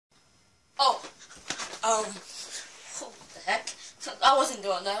What the heck? I wasn't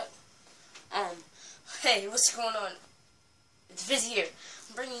doing that. Hey, what's going on? It's Viz here.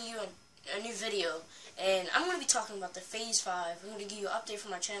 I'm bringing you a new video, and I'm going to be talking about the Phase 5. I'm going to give you an update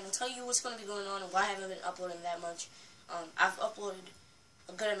from my channel, tell you what's going to be going on and why I haven't been uploading that much. I've uploaded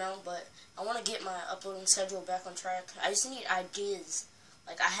a good amount, but I want to get my uploading schedule back on track. I just need ideas.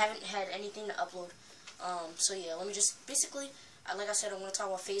 Like, I haven't had anything to upload. So yeah, let me just, basically, like I said, I'm going to talk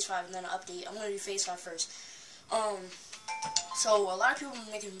about Phase 5 and then an update. I'm going to do Phase 5 first. So a lot of people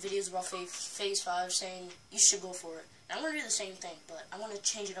are making videos about Phase 5 saying you should go for it. And I'm going to do the same thing, but I want to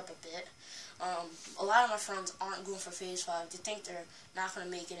change it up a bit. A lot of my friends aren't going for Phase 5. They think they're not going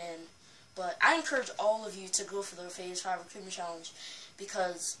to make it in. But I encourage all of you to go for the Phase 5 Recruitment Challenge,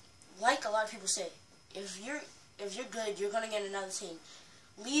 because, like a lot of people say, if you're good, you're going to get another team.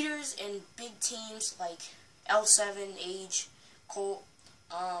 Leaders in big teams like L7, Age, Colt,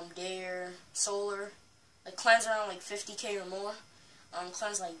 Dare, Solar, like clans around like 50k or more,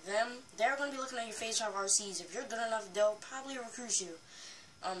 clans like them, they're going to be looking at your Phase 5 RCs. If you're good enough, they'll probably recruit you.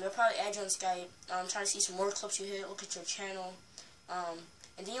 They'll probably add you on Skype, try to see some more clips you hit, look at your channel,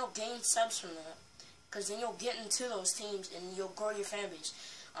 and then you'll gain subs from that, because then you'll get into those teams and you'll grow your fan base.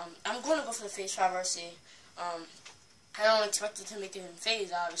 I'm going to go for the Phase 5 RC. I don't expect it to make it in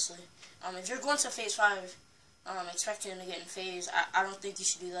Phase, obviously. If you're going to Phase 5, expecting to get in Phase, I don't think you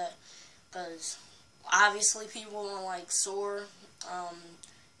should do that, because obviously people on like Soar,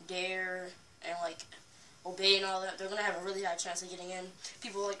 Dare, and like Obey and all that, they're gonna have a really high chance of getting in.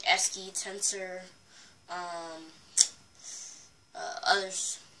 People like skit, Tensor,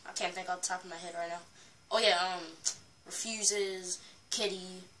 others I can't think off the top of my head right now. Oh yeah, Refuses,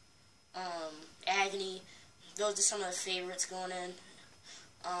 Kitty, Agony. Those are some of the favorites going in.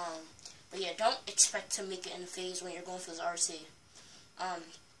 But yeah, don't expect to make it in Phase when you're going for this RC.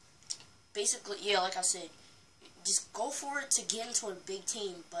 Basically, yeah, like I said, just go for it to get into a big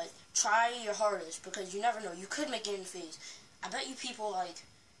team, but try your hardest, because you never know. You could make it in Phase. I bet you people like,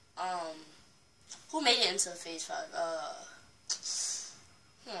 who made it into Phase 5?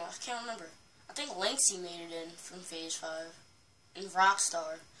 I can't remember. I think Lanksy made it in from Phase 5. And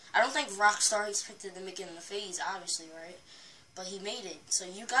Rockstar. I don't think Rockstar expected to make it in the Phase, obviously, right? But he made it. So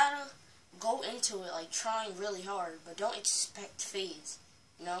you gotta go into it, like, trying really hard, but don't expect Phase.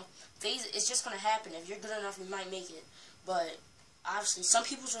 You know? Phase, it's just gonna happen. If you're good enough, you might make it. But, obviously, some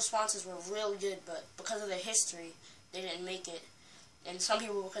people's responses were really good, but because of their history, they didn't make it. And some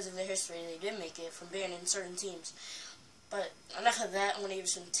people, because of their history, they did make it from being in certain teams. But enough of that. I'm going to give you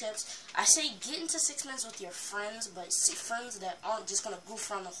some tips. I say get into 6-mans with your friends, but friends that aren't just going to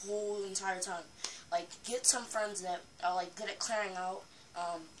goof around the whole entire time. Like, get some friends that are, like, good at clearing out.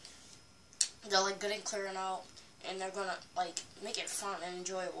 They're, like, good at clearing out, and they're going to, like, make it fun and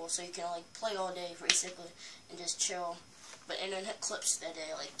enjoyable, so you can, like, play all day, basically, and just chill. And then hit clips that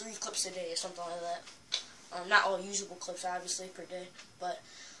day, like 3 clips a day or something like that. Not all usable clips, obviously, per day, but,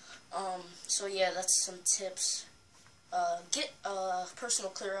 so yeah, that's some tips. Get a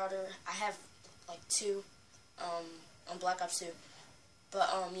personal clear outer. I have like 2 on Black Ops 2. But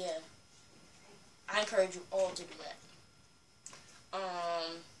yeah, I encourage you all to do that.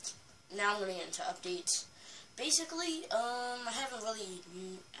 Now I'm gonna get into updates. Basically, I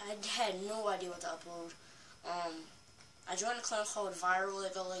had no idea what to upload. I joined a clan called Viral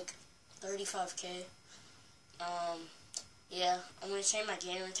that got like 35k. Yeah, I'm gonna change my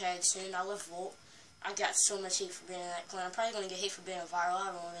gamer tag soon. I left Volt. I got so much hate for being in that clan. I'm probably going to get hate for being a Viral.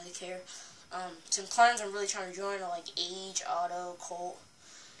 I don't really care. Some clans I'm really trying to join are like Age, Auto, Colt,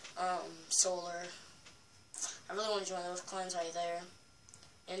 Solar. I really want to join those clans right there.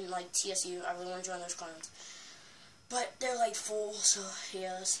 And like TSU, I really want to join those clans. But they're like full, so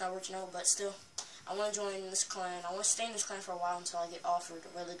yeah, that's not working out. But still, I want to join this clan. I want to stay in this clan for a while until I get offered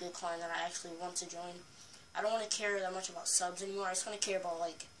a really good clan that I actually want to join. I don't want to care that much about subs anymore. I just want to care about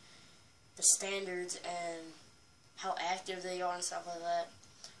like the standards and how active they are and stuff like that.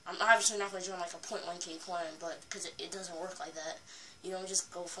 I'm obviously not going to join like a 0.1k clan, but because it doesn't work like that. You don't just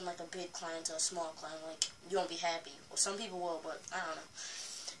go from like a big clan to a small clan. Like, you won't be happy. Well, some people will, but I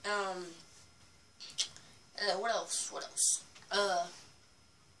don't know. What else?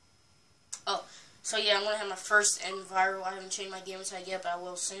 Oh, so yeah, I'm going to have my first end Viral. I haven't changed my gamer tag yet, but I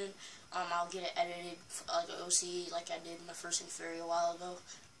will soon. I'll get it edited like an OC like I did my first Inferi a while ago.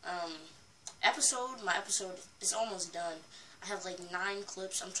 My episode is almost done. I have like 9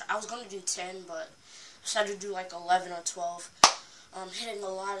 clips. I was going to do 10, but I decided to do like 11 or 12. Hitting a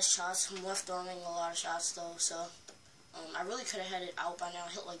lot of shots. I'm left arming a lot of shots though, so I really could have had it out by now.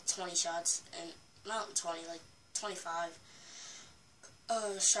 I hit like 20 shots, and not 20, like 25.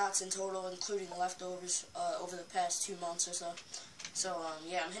 shots in total, including leftovers, over the past 2 months or so. So,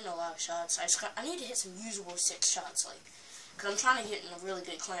 yeah, I'm hitting a lot of shots. I need to hit some usable 6 shots, like, because I'm trying to get in a really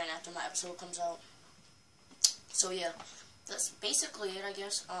good clan after my episode comes out. So, yeah, that's basically it, I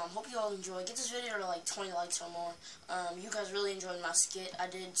guess. Hope you all enjoy. Get this video to, like, 20 likes or more. You guys really enjoyed my skit I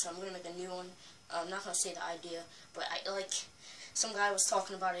did, so I'm going to make a new one. I'm not going to say the idea, but some guy was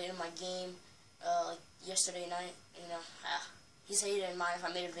talking about it in my game, like, yesterday night, you know. He said he didn't mind if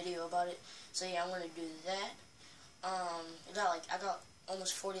I made a video about it. So yeah, I'm gonna do that. I got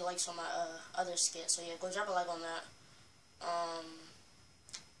almost 40 likes on my other skit. So yeah, go drop a like on that.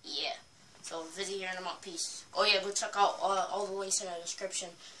 Yeah. So visit here and I'm out. Peace. Oh yeah, go check out all the links in the description.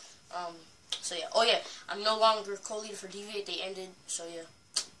 So yeah. Oh yeah, I'm no longer co-leader for Deviate. They ended. So yeah.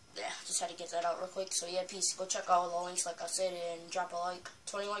 Yeah, just had to get that out real quick. So yeah, peace. Go check out all the links like I said and drop a like,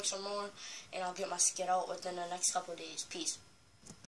 20 likes or more, and I'll get my skit out within the next couple of days. Peace.